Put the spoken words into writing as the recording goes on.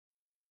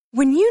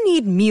When you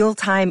need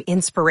mealtime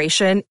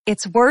inspiration,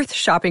 it's worth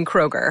shopping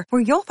Kroger,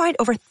 where you'll find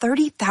over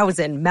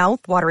 30,000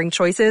 mouth-watering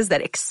choices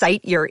that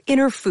excite your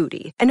inner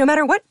foodie. And no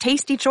matter what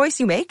tasty choice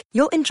you make,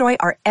 you'll enjoy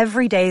our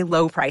everyday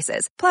low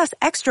prices, plus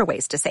extra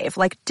ways to save,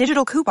 like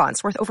digital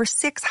coupons worth over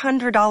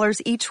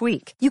 $600 each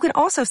week. You can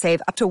also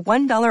save up to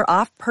 $1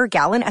 off per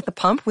gallon at the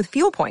pump with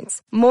fuel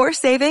points. More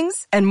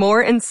savings and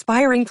more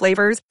inspiring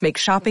flavors make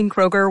shopping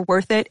Kroger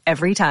worth it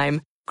every time.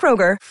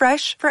 Kroger,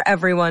 fresh for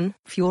everyone.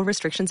 Fuel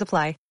restrictions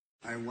apply.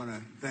 I want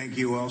to thank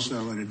you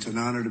also, and it's an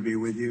honor to be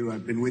with you.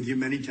 I've been with you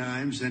many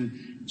times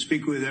and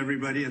speak with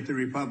everybody at the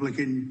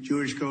Republican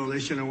Jewish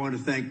Coalition. I want to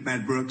thank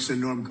Matt Brooks and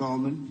Norm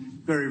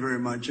Coleman very, very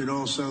much, and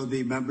also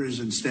the members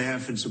and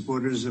staff and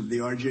supporters of the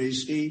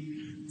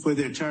RJC for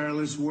their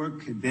tireless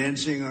work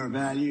advancing our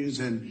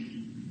values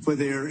and for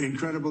their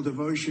incredible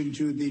devotion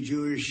to the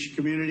Jewish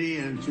community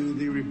and to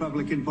the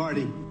Republican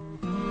Party.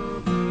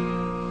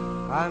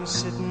 I'm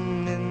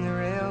sitting in the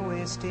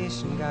railway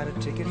station, got a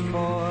ticket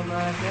for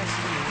my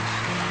destination.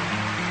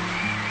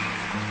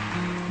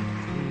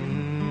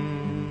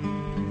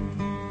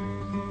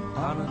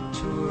 On a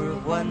tour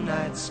of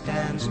one-night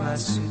stands, my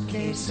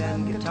suitcase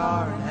and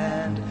guitar in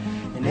hand,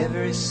 and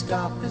every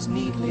stop is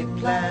neatly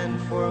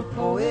planned for a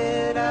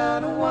poet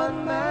and a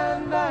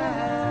one-man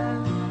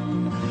band.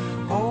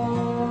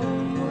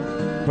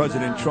 Homeward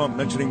President Trump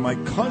mentioning my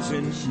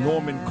cousin,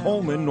 Norman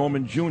Coleman,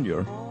 Norman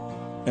Jr.,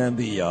 and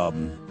the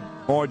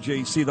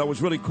RJC. That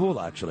was really cool,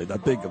 actually,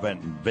 that big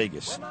event in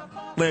Vegas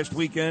last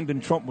weekend,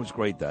 and Trump was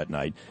great that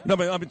night.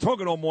 I've been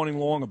talking all morning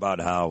long about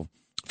how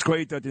it's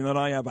great that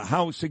I have a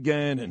house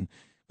again, and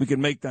we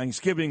can make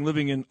Thanksgiving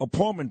living in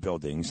apartment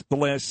buildings. The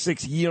last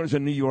 6 years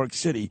in New York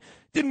City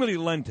didn't really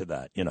lend to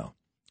that,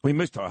 We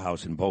missed our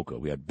house in Boca.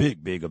 We had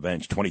big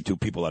events, 22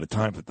 people at a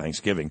time for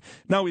Thanksgiving.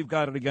 Now we've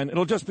got it again.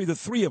 It'll just be the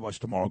three of us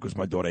tomorrow because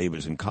my daughter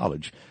Ava's in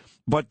college.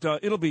 But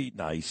it'll be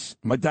nice.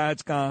 My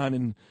dad's gone,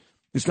 and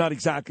it's not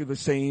exactly the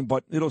same,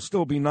 but it'll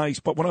still be nice.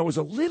 But when I was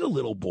a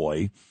little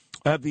boy,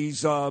 I have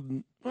these,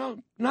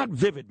 not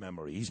vivid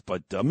memories,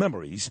 but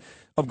memories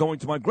of going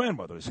to my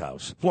grandmother's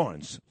house,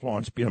 Florence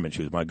Bierman.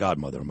 She was my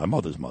godmother, my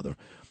mother's mother.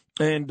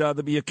 And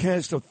there'd be a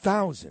cast of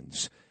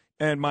thousands.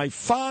 And my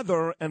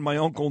father and my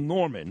Uncle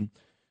Norman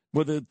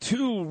were the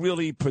two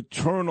really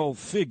paternal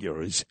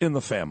figures in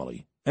the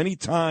family.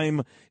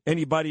 Anytime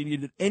anybody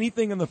needed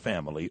anything in the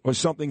family or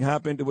something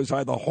happened, it was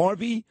either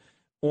Harvey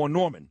or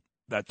Norman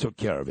that took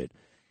care of it.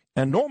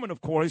 And Norman,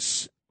 of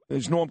course,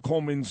 is Norm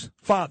Coleman's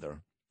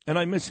father, and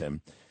I miss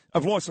him.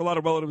 I've lost a lot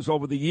of relatives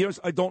over the years.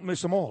 I don't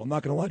miss them all. I'm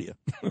not going to lie to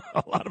you.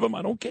 A lot of them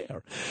I don't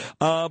care.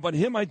 But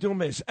him I do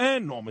miss,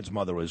 and Norman's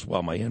mother as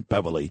well, my Aunt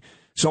Beverly.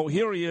 So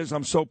here he is.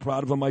 I'm so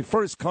proud of him. My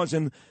first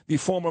cousin, the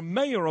former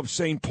mayor of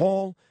St.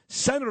 Paul,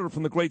 senator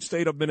from the great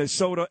state of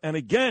Minnesota, and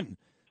again,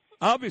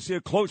 obviously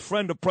a close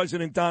friend of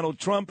President Donald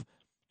Trump,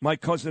 my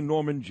cousin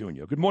Norman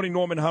Jr. Good morning,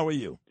 Norman. How are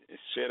you?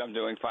 Sid, I'm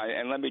doing fine.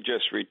 And let me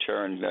just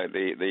return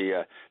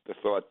the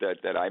thought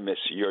that I miss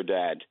your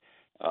dad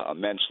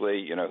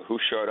immensely. Who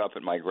showed up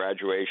at my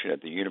graduation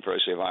at the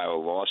University of Iowa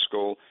Law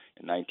School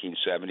in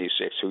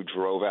 1976, who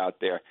drove out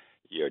there,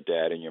 your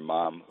dad and your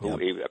mom, who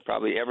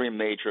probably every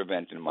major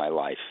event in my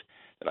life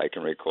that I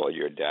can recall,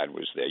 your dad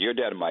was there. Your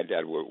dad and my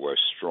dad were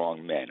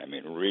strong men. I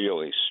mean,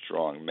 really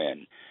strong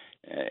men.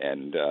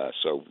 And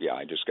so,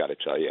 I just got to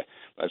tell you,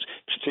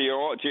 to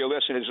your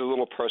listeners, a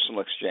little personal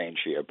exchange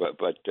here, but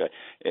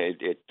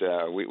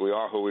we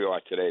are who we are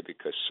today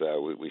because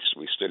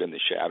we stood in the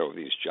shadow of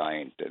these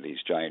giant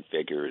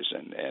figures,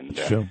 and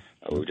sure.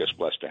 We were just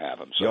blessed to have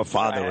them. So your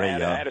father, I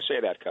had to say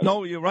that, cousin.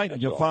 No, you're right.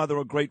 That's your all. Father,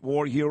 a great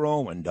war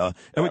hero, and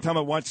every time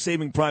I watch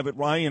Saving Private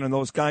Ryan and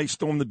those guys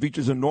storm the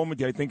beaches in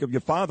Normandy, I think of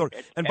your father.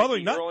 And by the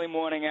way, early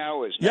morning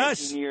hours,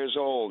 yes. 19 years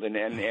old,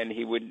 and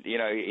he would,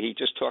 he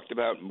just talked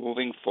about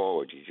moving forward.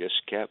 He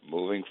just kept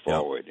moving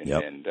forward,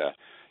 and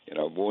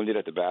wounded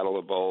at the Battle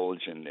of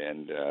Bulge, and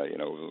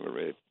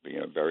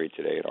buried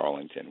today at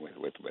Arlington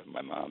with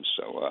my mom.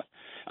 So,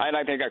 and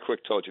I think I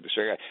told you the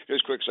story.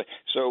 Just quick.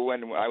 So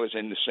when I was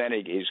in the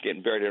Senate, he's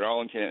getting buried at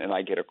Arlington, and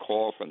I get a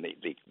call from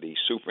the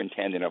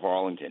superintendent of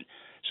Arlington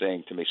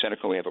saying to me,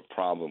 Senator, we have a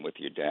problem with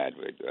your dad.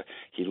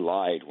 He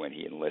lied when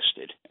he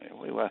enlisted.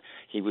 Well,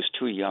 he was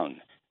too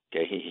young.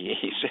 Okay,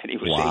 he said he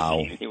was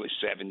 18, he was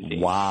 17.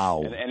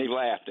 Wow. And he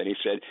laughed, and he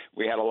said,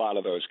 we had a lot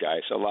of those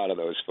guys, a lot of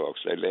those folks.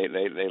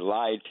 They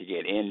lied to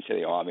get into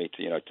the Army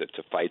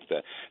to fight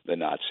the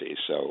Nazis.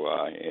 So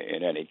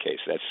in any case,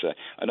 that's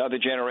another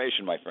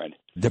generation, my friend.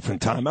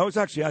 Different time. I was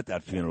actually at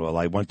that funeral.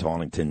 I went to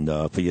Arlington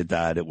for your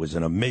dad. It was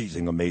an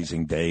amazing,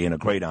 amazing day and a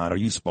great honor.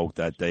 You spoke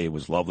that day. It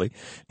was lovely.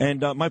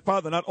 And my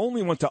father not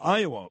only went to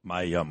Iowa,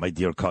 my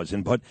dear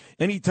cousin, but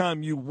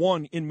anytime you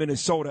won in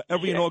Minnesota,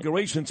 every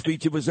inauguration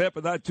speech, he was there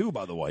for that too,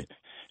 by the way.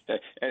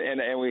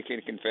 And we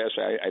can confess,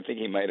 I think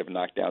he might have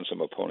knocked down some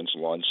opponents'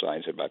 lawn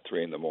signs at about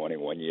 3 a.m.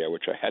 one year,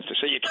 which I had to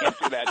say, you can't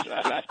do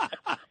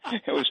that.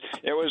 it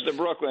was the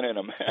Brooklyn in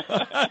him.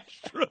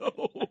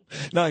 True.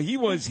 Now,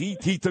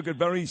 he took it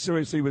very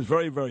seriously. He was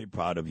very, very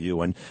proud of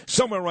you. And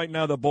somewhere right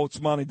now, they're both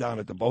smiling down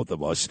at the both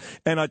of us.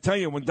 And I tell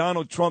you, when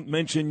Donald Trump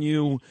mentioned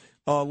you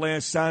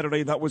last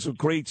Saturday, that was a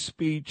great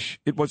speech.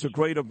 It was a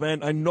great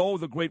event. I know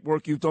the great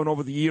work you've done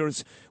over the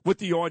years with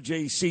the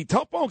RJC.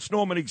 Tell folks,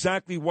 Norman,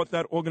 exactly what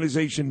that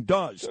organization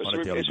does. So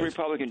it's the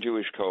Republican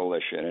Jewish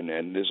Coalition,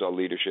 and this is our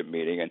leadership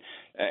meeting,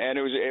 and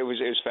it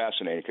was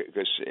fascinating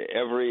because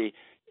every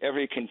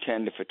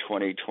contender for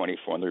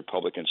 2024 on the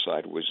Republican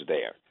side was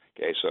there.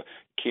 Okay, so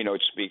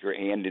keynote speaker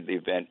ended the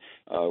event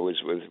was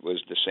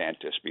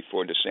DeSantis.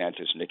 Before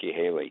DeSantis, Nikki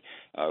Haley.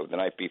 The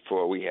night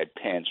before, we had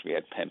Pence, we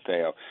had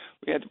Pompeo,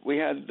 we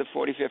had the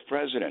 45th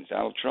president,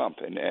 Donald Trump,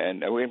 and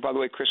by the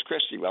way, Chris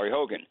Christie, Larry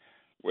Hogan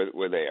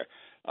were there.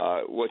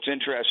 What's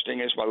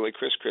interesting is, by the way,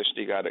 Chris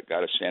Christie got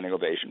a standing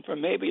ovation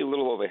from maybe a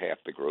little over half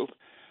the group.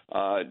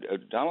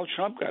 Donald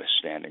Trump got a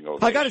standing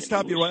ovation. I got to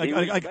stop you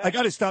right. I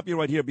got to stop you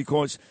right here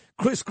because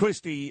Chris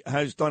Christie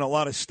has done a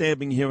lot of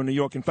stabbing here in New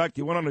York. In fact,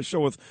 he went on a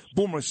show with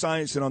Boomer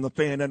Esiason on the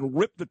Fan and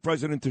ripped the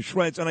president to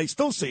shreds. And I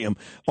still see him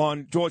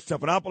on George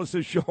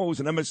Stephanopoulos' shows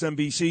and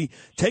MSNBC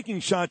taking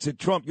shots at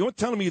Trump. You're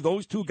telling me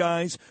those two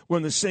guys were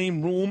in the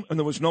same room and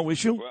there was no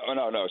issue? Well,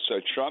 no.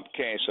 So Trump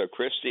came. So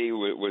Christie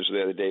was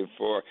there the day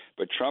before,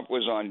 but Trump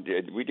was on.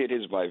 We did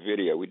his by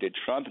video. We did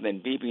Trump and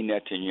then Bibi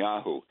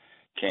Netanyahu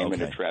came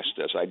and addressed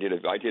us. I did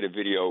a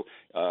video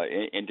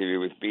interview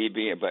with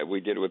Bibi, but we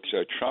did it with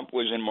Trump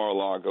was in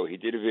Mar-a-Lago. He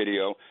did a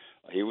video.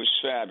 He was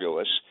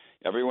fabulous.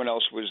 Everyone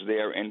else was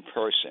there in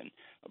person.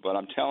 But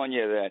I'm telling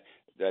you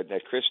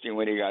that Christie,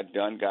 when he got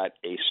done, got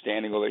a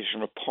standing ovation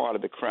from a part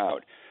of the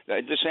crowd.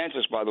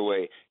 DeSantis, by the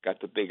way,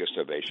 got the biggest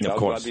ovation. Of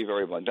course. I'll be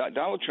very blunt.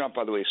 Donald Trump,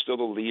 by the way, is still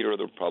the leader of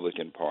the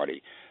Republican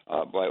Party.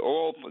 By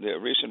all, the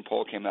recent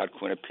poll came out,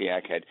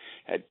 Quinnipiac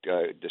had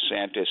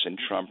DeSantis and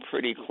Trump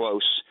pretty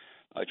close.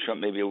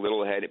 Trump maybe a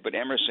little ahead, but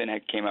Emerson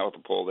came out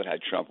with a poll that had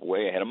Trump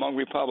way ahead among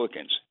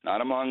Republicans, not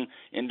among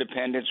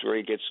independents where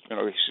he's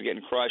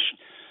getting crushed,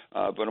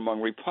 but among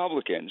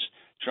Republicans.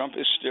 Trump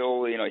is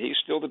still, he's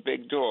still the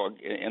big dog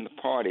in the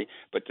party.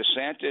 But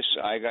DeSantis,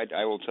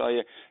 I will tell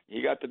you,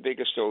 he got the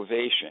biggest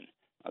ovation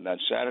on that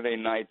Saturday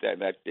night.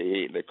 That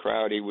the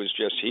crowd,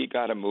 he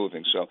got him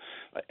moving. So,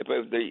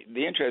 but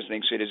the interesting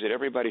thing, Sid, is that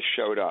everybody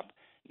showed up.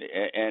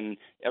 And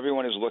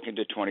everyone is looking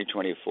to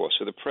 2024.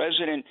 So the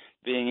president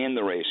being in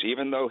the race,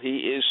 even though he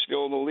is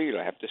still the leader,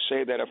 I have to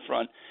say that up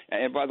front.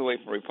 And by the way,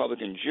 from a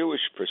Republican Jewish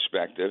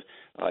perspective,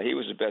 he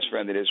was the best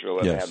friend that Israel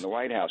ever had in the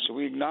White House. So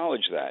we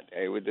acknowledge that.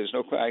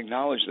 I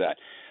acknowledge that.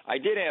 I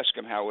did ask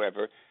him,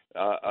 however,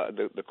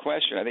 the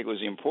question, I think it was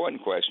the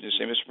important question, to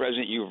say, Mr.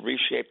 President, you've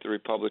reshaped the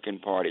Republican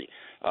Party.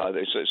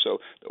 So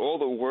all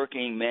the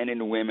working men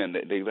and women,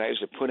 the guys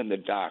that put in the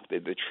dock,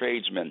 the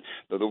tradesmen,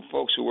 the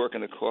folks who work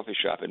in the coffee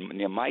shop, and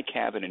near my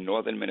cabin in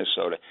northern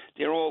Minnesota,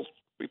 they're all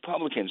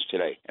Republicans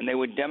today, and they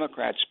were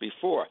Democrats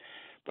before.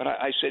 But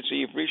I said, so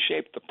you've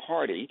reshaped the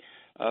party.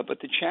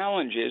 But the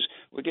challenge is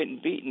we're getting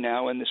beaten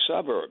now in the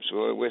suburbs.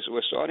 We're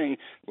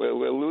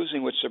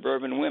losing with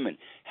suburban women.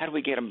 How do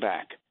we get them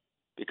back?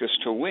 Because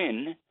to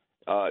win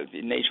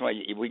nationwide,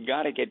 we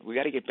got to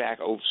get back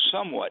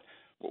somewhat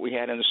what we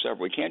had in the suburb.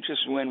 We can't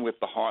just win with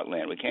the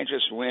heartland. We can't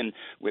just win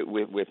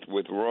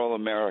with rural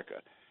America.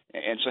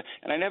 And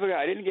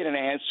I didn't get an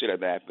answer to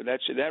that, but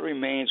that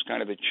remains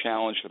kind of the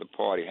challenge for the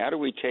party. How do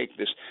we take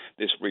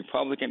this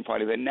Republican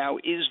Party that now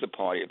is the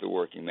party of the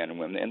working men and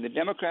women, and the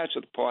Democrats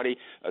of the party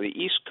are the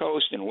East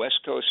Coast and West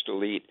Coast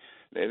elite.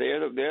 They're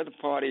the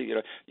party,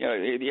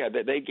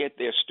 they get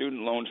their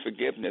student loan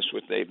forgiveness,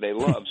 which they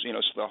love.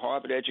 So the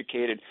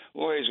Harvard-educated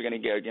lawyers are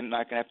not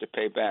going to have to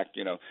pay back,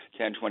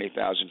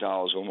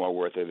 $10,000-$20,000 or more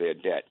worth of their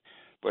debt.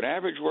 But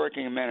average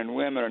working men and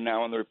women are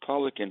now in the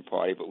Republican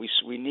Party, but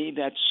we need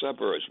that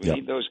suburbs. We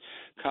need those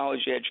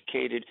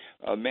college-educated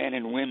men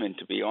and women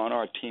to be on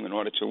our team in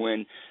order to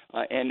win.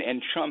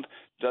 And Trump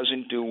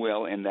doesn't do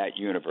well in that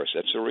universe.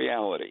 That's a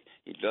reality.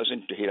 He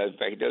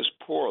does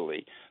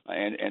poorly,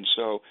 and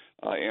so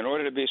in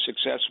order to be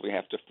successful,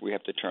 we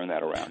have to turn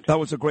that around. That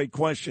was a great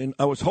question.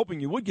 I was hoping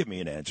you would give me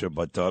an answer,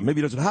 but maybe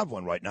he doesn't have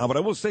one right now. But I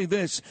will say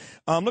this: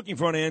 I'm looking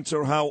for an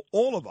answer. How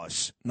all of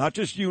us, not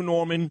just you,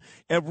 Norman,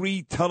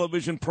 every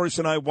television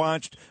person I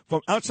watched,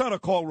 from outside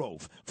of Karl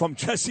Rove, from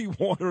Jesse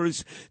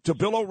Waters to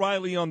Bill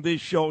O'Reilly on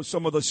this show,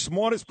 some of the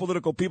smartest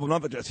political people.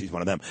 Not that Jesse's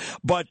one of them,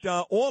 but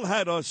all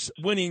had us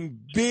winning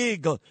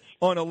big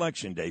on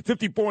Election Day.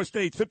 54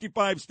 states,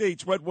 55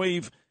 states, red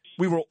wave.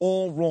 We were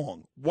all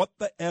wrong. What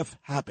the F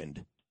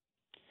happened?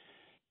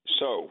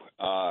 So,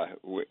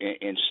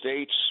 in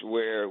states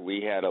where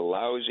we had a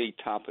lousy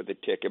top of the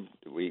ticket,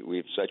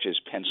 we such as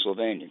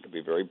Pennsylvania, to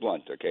be very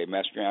blunt, okay?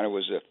 Mastriano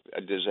was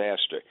a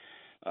disaster.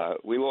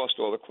 We lost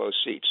all the close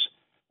seats.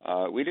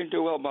 We didn't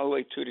do well, by the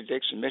way, too, to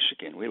Dixon,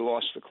 Michigan. We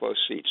lost the close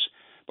seats.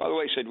 By the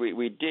way, Sid,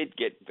 we did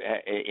get,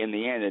 in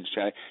the end,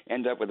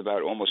 end up with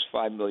about almost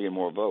 5 million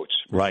more votes.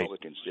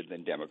 Republicans did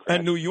than Democrats.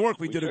 And New York,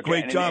 we did a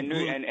great job.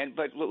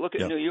 But look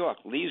at New York.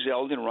 Lee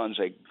Zeldin runs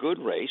a good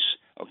race,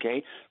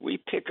 okay? We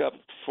pick up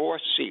four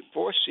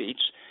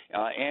seats,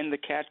 and the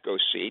Katko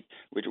seat,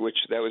 which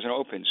that was an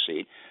open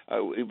seat.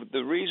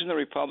 The reason the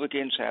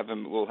Republicans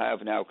will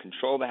have now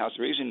control of the House,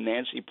 the reason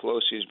Nancy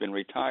Pelosi has been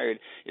retired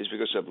is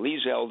because of Lee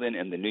Zeldin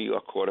and the New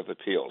York Court of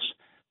Appeals.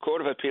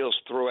 Court of Appeals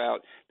threw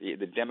out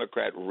the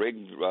Democrat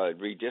rigged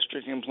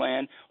redistricting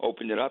plan,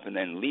 opened it up, and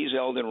then Lee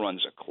Zeldin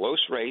runs a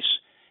close race.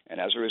 And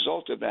as a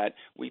result of that,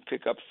 we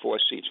pick up 4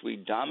 seats. We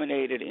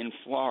dominated in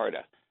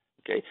Florida,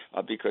 okay,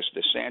 because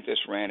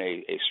DeSantis ran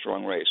a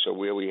strong race. So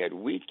where we had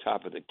weak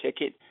top of the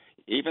ticket,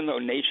 even though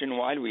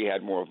nationwide we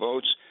had more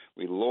votes,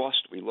 we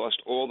lost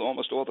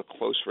almost all the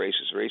close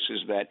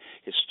races that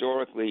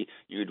historically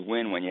you'd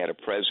win when you had a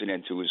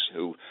president who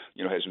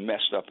has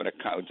messed up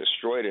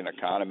destroyed an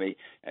economy,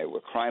 where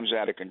crime's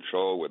out of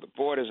control, where the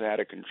border's out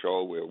of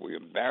control, where we're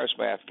embarrassed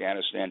by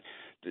Afghanistan.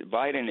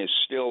 Biden is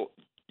still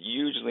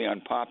hugely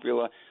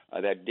unpopular.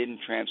 That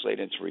didn't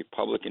translate into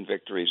Republican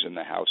victories in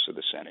the House or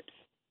the Senate.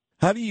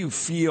 How do you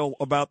feel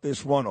about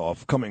this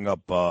runoff coming up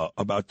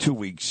about 2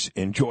 weeks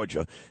in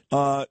Georgia?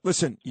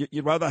 Listen,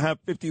 you'd rather have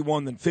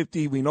 51 than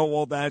 50. We know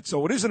all that.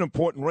 So it is an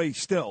important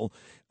race still.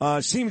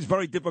 Seems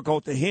very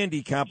difficult to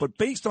handicap. But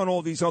based on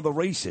all these other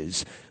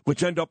races,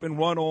 which end up in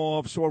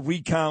runoffs or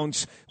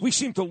recounts, we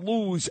seem to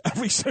lose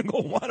every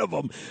single one of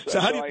them.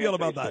 So how do you feel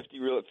about that?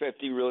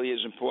 50 really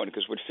is important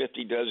because what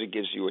 50 does, it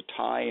gives you a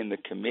tie in the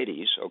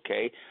committees,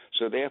 okay?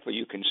 So therefore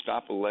you can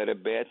stop a lot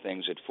of bad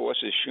things. It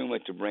forces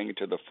Schumer to bring it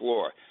to the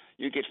floor.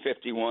 You get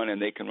 51 and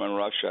they can run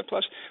roughshod.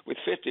 Plus, with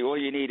 50, all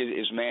you need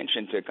is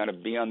Manchin to kind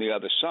of be on the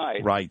other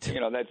side. Right.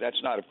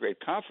 That's not of great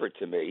comfort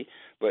to me.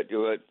 But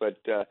you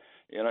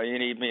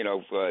need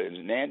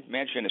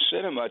Manchin and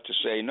Sinema to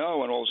say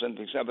no, and all of a sudden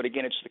things happen. But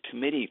again, it's the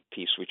committee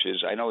piece, which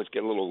is I know it's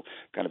getting a little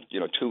kind of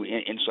too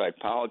inside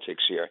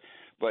politics here.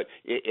 But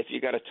if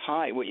you got a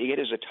tie, what you get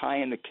is a tie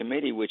in the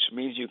committee, which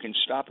means you can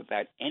stop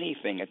about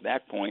anything at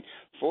that point,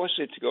 force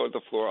it to go to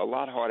the floor. A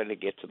lot harder to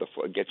get to the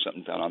floor, get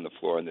something done on the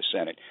floor in the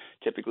Senate.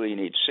 Typically, you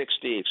need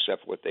 60,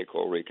 except what they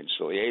call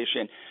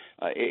reconciliation.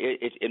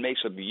 It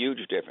makes a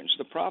huge difference.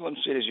 The problem,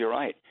 Sid, is you're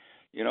right.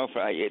 To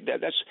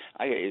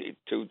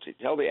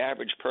tell the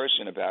average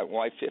person about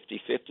why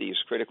 50-50 is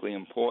critically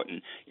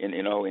important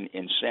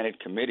in Senate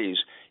committees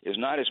is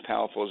not as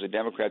powerful as a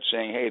Democrat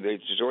saying, "Hey,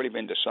 it's already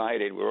been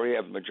decided. We already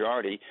have a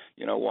majority.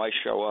 Why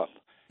show up?"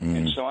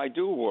 And so I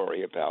do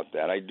worry about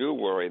that. I do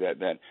worry that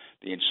the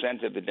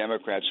incentive the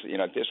Democrats,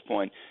 at this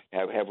point,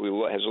 has a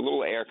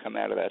little air come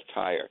out of that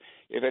tire.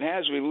 If it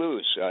has, we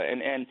lose.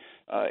 And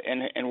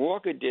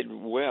Walker did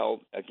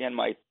well. Again,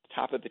 my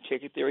top of the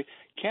ticket theory.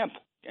 Kemp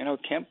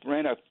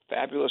ran a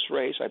fabulous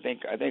race. I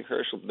think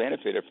Herschel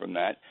benefited from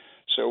that.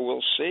 So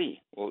we'll see.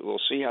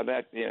 We'll see how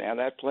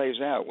that plays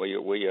out. Where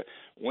you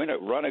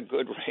run a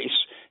good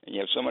race and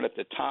you have someone at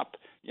the top,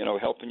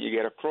 helping you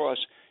get across.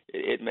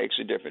 It makes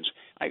a difference.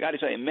 I got to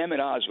tell you, Mehmet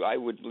Oz, I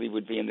would believe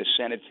would be in the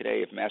Senate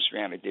today if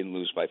Mastriano didn't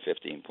lose by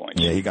 15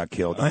 points. Yeah, he got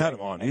killed. I had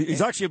him on.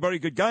 He's actually a very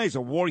good guy. He's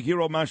a war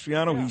hero,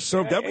 Mastriano. He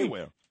served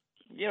everywhere.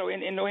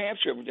 In New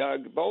Hampshire,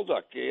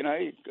 Bolduc,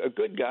 a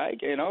good guy,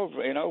 a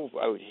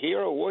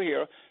hero, war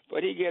hero,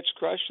 but he gets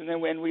crushed, and then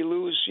when we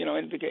lose,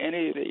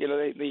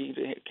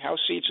 the House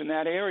seats in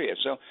that area.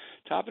 So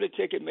top of the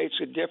ticket makes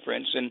a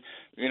difference, and,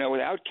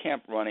 without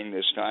Kemp running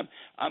this time,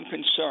 I'm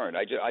concerned.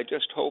 I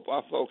just hope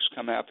our folks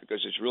come out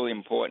because it's really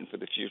important for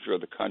the future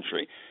of the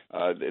country.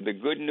 The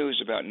good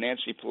news about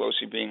Nancy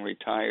Pelosi being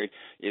retired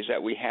is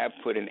that we have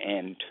put an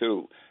end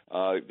to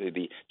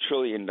the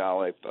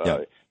trillion-dollar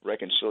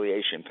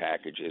reconciliation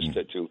packages,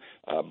 to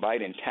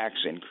Biden tax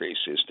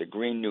increases, to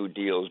Green New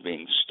Deals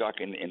being stuck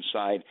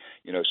inside,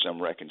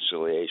 some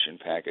reconciliation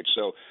package.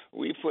 So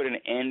we put an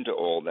end to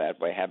all that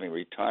by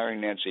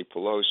retiring Nancy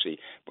Pelosi,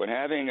 but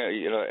having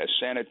a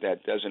Senate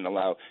that doesn't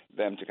allow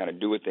them to kind of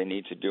do what they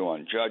need to do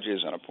on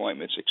judges, on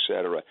appointments, et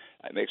cetera.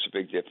 It makes a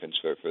big difference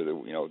for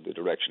the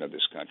direction of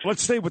this country.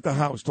 Let's stay with the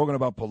House, talking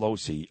about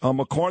Pelosi.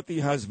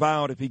 McCarthy has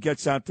vowed, if he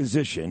gets that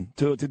position,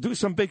 to do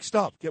some big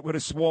stuff. Get rid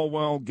of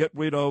Swalwell, get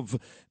rid of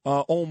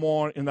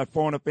Omar in that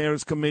Foreign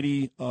Affairs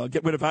Committee,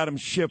 get rid of Adam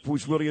Schiff,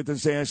 who's really a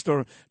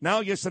disaster. Now,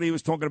 yesterday he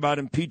was talking about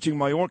impeaching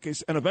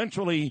Mayorkas, and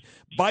eventually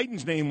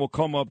Biden's name will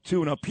come up,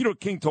 too. Now, Peter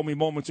King told me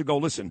moments ago,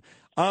 listen,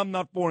 I'm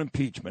not for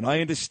impeachment.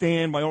 I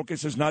understand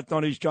Mayorkas has not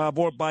done his job,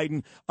 or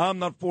Biden. I'm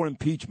not for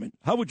impeachment.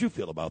 How would you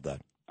feel about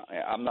that?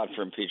 I'm not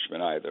for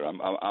impeachment either.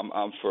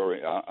 I'm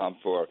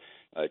for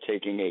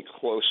taking a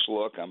close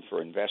look. I'm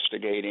for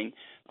investigating.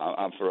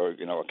 I'm for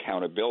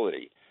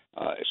accountability.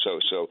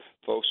 So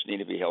folks need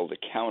to be held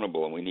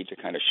accountable, and we need to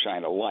kind of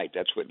shine a light.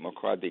 That's what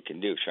McCarthy can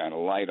do, shine a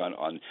light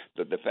on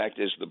the fact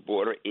is the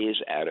border is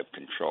out of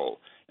control.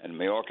 And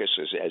Mayorkas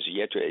has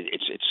yet to.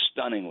 It's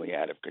stunningly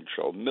out of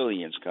control.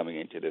 Millions coming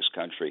into this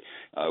country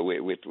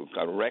with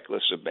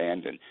reckless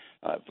abandon.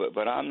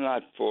 But I'm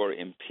not for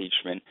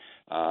impeachment.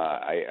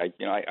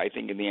 I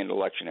think in the end,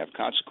 election have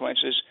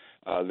consequences.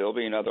 There'll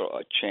be another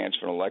chance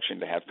for an election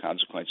to have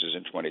consequences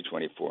in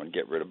 2024 and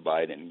get rid of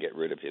Biden and get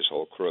rid of his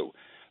whole crew.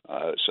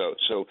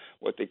 So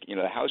what the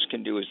House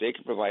can do is they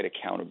can provide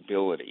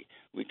accountability.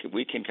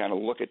 We can kind of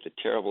look at the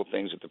terrible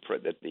things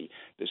that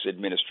this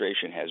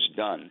administration has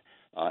done.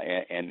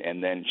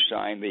 and then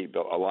shine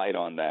a light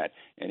on that.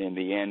 And in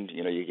the end,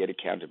 you get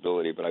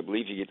accountability. But I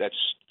believe that's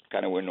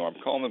kind of where Norm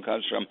Coleman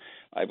comes from.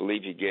 I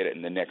believe you get it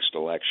in the next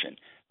election.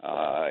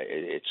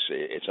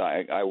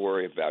 I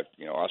worry about,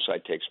 our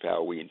side takes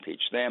power, we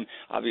impeach them.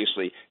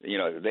 Obviously,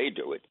 they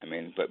do it. I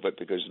mean, but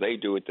because they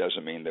do it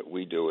doesn't mean that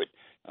we do it.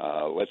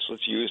 Let's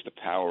use the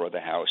power of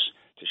the House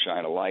to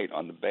shine a light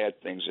on the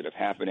bad things that are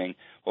happening,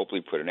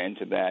 hopefully put an end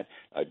to that,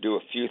 do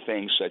a few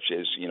things such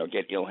as,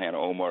 get Ilhan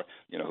Omar,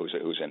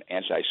 who's an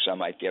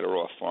anti-Semite, get her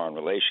off foreign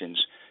relations,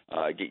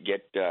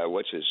 get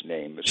what's his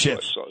name?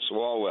 Schiff.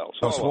 Swalwell.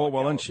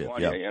 Swalwell and Schiff,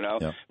 yeah.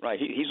 Yeah. Right.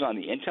 He's on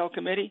the Intel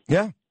Committee?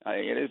 Yeah.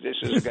 This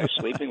is a guy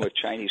sleeping with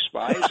Chinese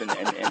spies, and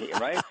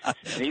right? And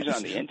he's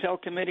on the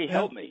Intel Committee.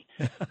 Help me.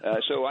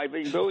 So I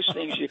mean, those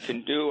things you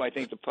can do. I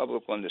think the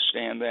public will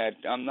understand that.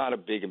 I'm not a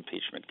big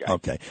impeachment guy.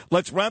 Okay.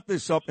 Let's wrap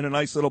this up in a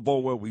nice little bow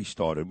where we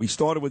started. We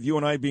started with you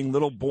and I being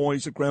little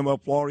boys at Grandma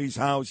Florrie's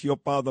house, your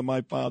father, my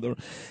father.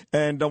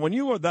 And when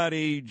you were that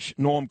age,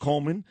 Norm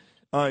Coleman,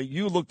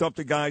 you looked up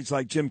to guys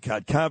like Jim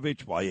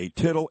Katkovich, Y.A.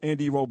 Tittle,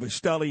 Andy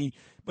Robustelli.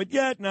 But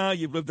yet now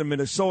you've lived in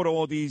Minnesota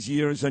all these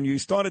years, and you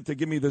started to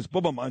give me this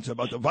boomermunch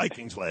about the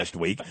Vikings last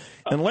week.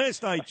 And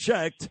last I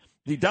checked,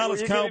 the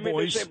Dallas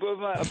Cowboys. Were you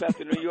about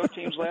the New York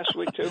teams last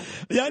week too?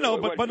 Yeah, I know,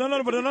 but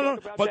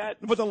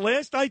the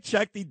last I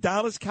checked, the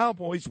Dallas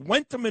Cowboys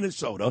went to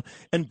Minnesota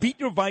and beat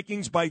your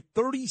Vikings by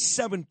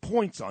 37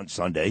 points on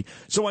Sunday.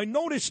 So I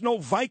noticed no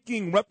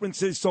Viking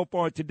references so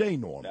far today,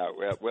 Norm. No,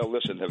 well,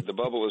 listen, the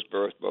bubble was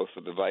burst both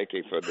for the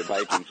Vikings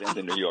and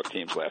the New York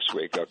teams last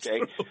week. Okay,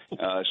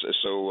 let's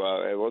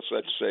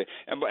say,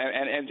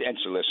 and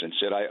so listen,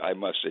 Sid, I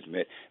must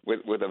admit,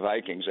 with the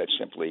Vikings, that's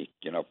simply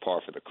par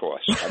for the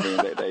course. I mean,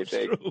 they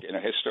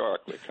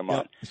historically, come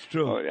on. It's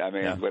true. I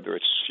mean, whether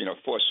it's,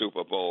 4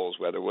 Super Bowls,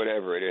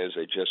 whatever it is,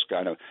 they just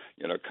kind of,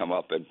 come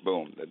up and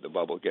boom, the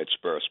bubble gets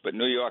burst. But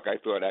New York, I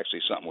thought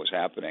actually something was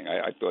happening.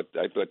 I thought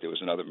there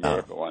was another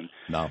miracle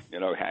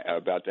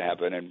about to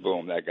happen, and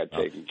boom, that got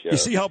taken care of. You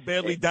see how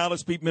badly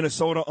Dallas beat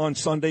Minnesota on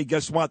Sunday?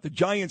 Guess what? The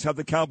Giants have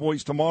the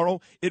Cowboys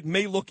tomorrow. It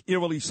may look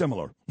eerily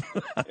similar.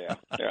 yeah.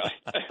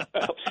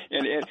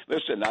 And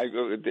listen,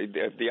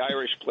 the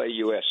Irish play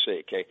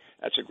USC, okay?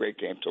 That's a great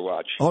game to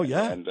watch. Oh,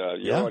 yeah. And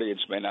your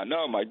audience may not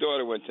know, my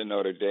daughter went to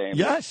Notre Dame.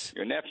 Yes.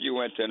 Your nephew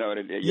went to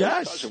Notre Dame.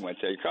 Yes. Your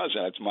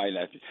cousin, that's my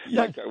nephew.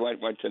 Yeah.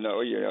 Went to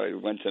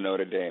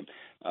Notre Dame.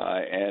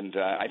 And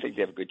I think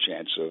they have a good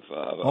chance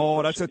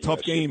of that's a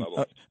tough game.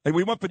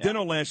 We went for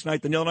dinner last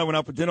night. Danielle and I went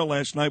out for dinner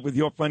last night with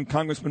your friend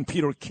Congressman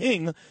Peter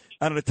King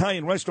at an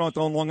Italian restaurant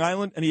on Long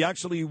Island, and he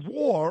actually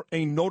wore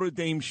a Notre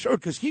Dame shirt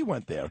because he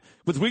went there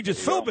with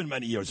Regis Philbin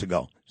many years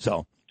ago.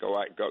 So Go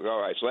right.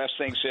 So last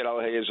thing, Sid, I'll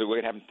tell you is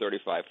we're going to have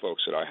 35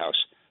 folks at our house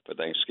for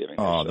Thanksgiving.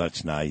 Oh,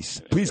 that's nice.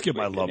 Please give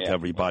my love to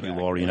everybody,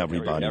 Laurie, and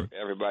everybody.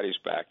 Everybody's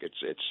back.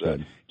 It's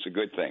a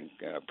good thing.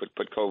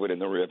 Put COVID in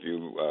the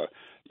rearview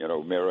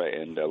mirror,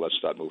 and let's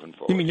start moving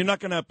forward. You mean you're not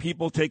going to have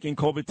people taking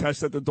COVID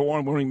tests at the door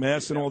and wearing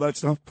masks and all that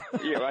stuff?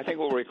 Yeah, I think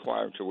we'll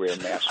require them to wear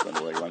masks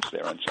once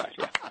they're inside.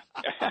 Yeah.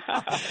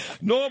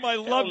 Norm, I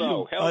love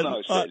you. Hell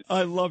no, Sid.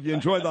 I love you.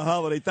 Enjoy the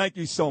holiday. Thank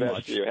you so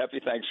much. You.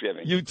 Happy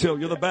Thanksgiving. You too.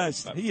 You're the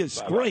best. He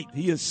is great.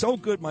 He is so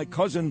good. My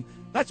cousin.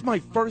 That's my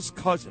first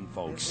cousin,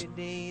 folks.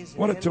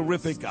 What a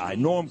terrific guy.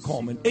 Norm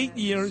Coleman. 8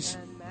 years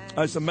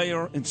as the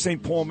mayor in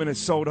St. Paul,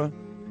 Minnesota.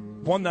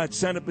 Won that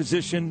Senate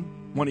position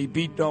when he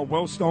beat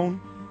Wellstone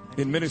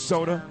in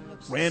Minnesota.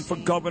 Ran for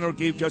governor,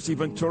 gave Jesse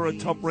Ventura a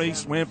tough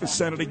race. Ran for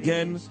Senate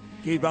again,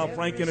 gave Al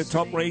Franken a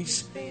tough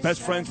race.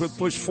 Best friends with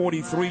Bush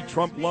 43.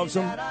 Trump loves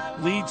him.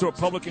 Leads the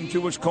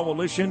Republican-Jewish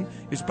coalition.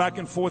 Is back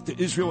and forth to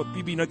Israel with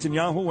Bibi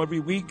Netanyahu every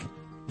week.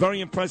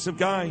 Very impressive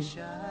guy.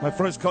 My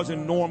first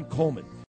cousin, Norm Coleman.